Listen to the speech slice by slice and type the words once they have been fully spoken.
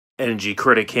Energy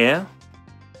Critic here.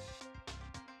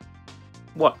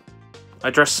 What? I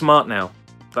dress smart now.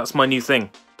 That's my new thing.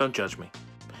 Don't judge me.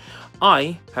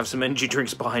 I have some energy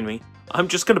drinks behind me. I'm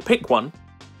just going to pick one.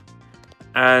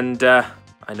 And I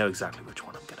know exactly which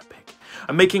one I'm going to pick.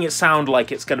 I'm making it sound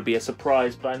like it's going to be a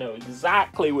surprise, but I know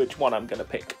exactly which one I'm going to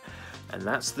pick. And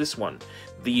that's this one.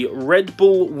 The Red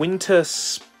Bull Winter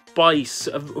Spice...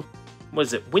 what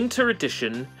is it? Winter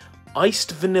Edition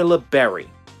Iced Vanilla Berry.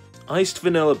 Iced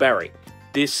Vanilla Berry.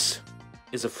 This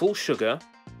is a full sugar,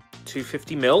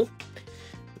 250ml.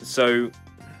 So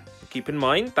keep in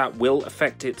mind that will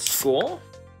affect its score.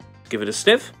 Give it a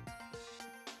sniff.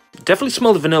 Definitely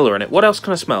smell the vanilla in it. What else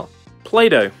can I smell?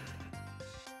 Play-Doh.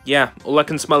 Yeah, all I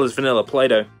can smell is vanilla.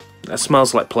 Play-Doh. That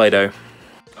smells like Play-Doh.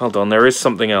 Hold on, there is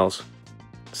something else.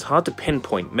 It's hard to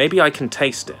pinpoint. Maybe I can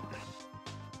taste it.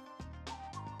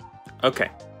 Okay.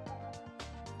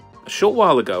 A short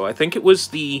while ago, I think it was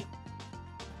the...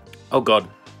 Oh god.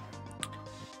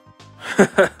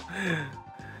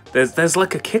 There's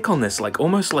like a kick on this, like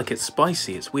almost like it's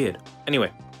spicy. It's weird. Anyway,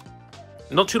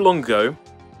 not too long ago,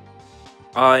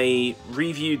 I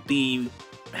reviewed the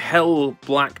Hell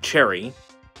Black Cherry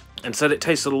and said it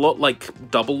tasted a lot like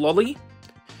Double Lolly.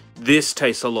 This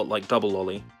tastes a lot like Double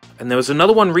Lolly. And there was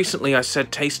another one recently I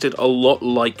said tasted a lot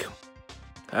like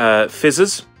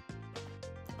Fizzes.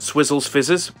 Swizzles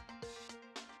Fizzes.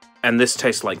 And this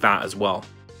tastes like that as well.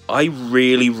 I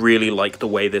really, really like the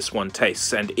way this one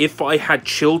tastes, and if I had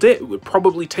chilled it, it would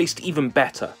probably taste even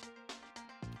better.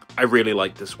 I really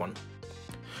like this one.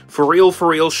 For real,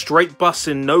 straight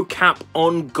bussin', no cap,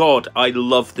 on God, I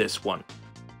love this one.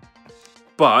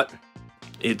 But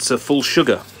it's a full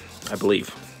sugar, I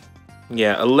believe.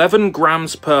 Yeah, 11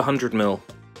 grams per 100ml.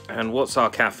 And what's our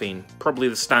caffeine? Probably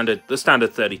the standard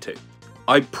 32.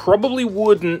 I probably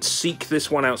wouldn't seek this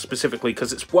one out specifically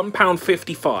because it's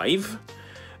 £1.55.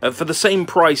 For the same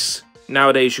price,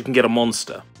 nowadays you can get a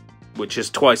Monster, which is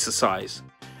twice the size.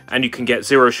 And you can get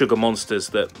zero sugar Monsters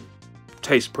that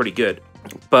taste pretty good.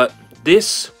 But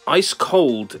this, ice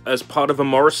cold, as part of a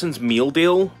Morrison's meal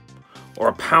deal, or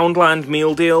a Poundland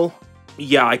meal deal,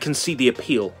 yeah, I can see the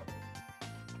appeal.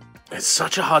 It's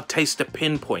such a hard taste to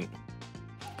pinpoint.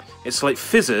 It's like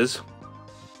Fizzes,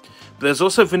 but there's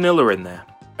also vanilla in there.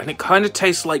 And it kind of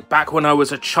tastes like back when I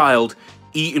was a child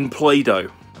eating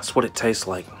Play-Doh. That's what it tastes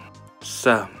like.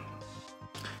 So,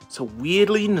 it's a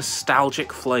weirdly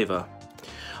nostalgic flavor.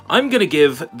 I'm going to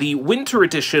give the Winter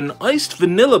Edition Iced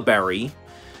Vanilla Berry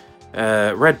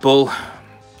Red Bull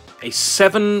a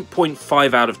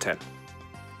 7.5 out of 10.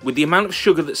 With the amount of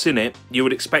sugar that's in it, you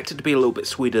would expect it to be a little bit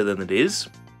sweeter than it is.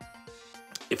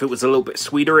 If it was a little bit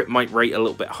sweeter, it might rate a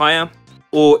little bit higher.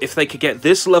 Or if they could get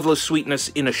this level of sweetness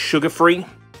in a sugar-free,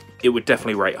 it would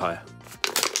definitely rate higher.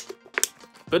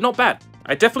 But not bad.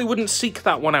 I definitely wouldn't seek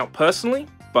that one out personally,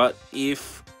 but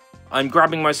if I'm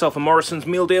grabbing myself a Morrison's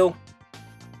meal deal,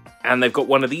 and they've got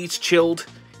one of these chilled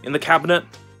in the cabinet,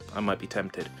 I might be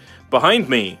tempted. Behind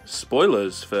me,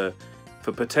 spoilers for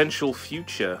potential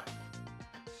future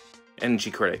Energy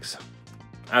Critics.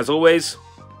 As always,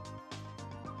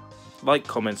 like,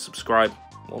 comment, subscribe,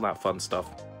 all that fun stuff.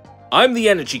 I'm the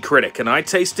Energy Critic, and I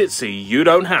taste it so you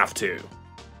don't have to.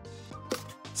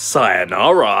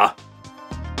 Sayonara!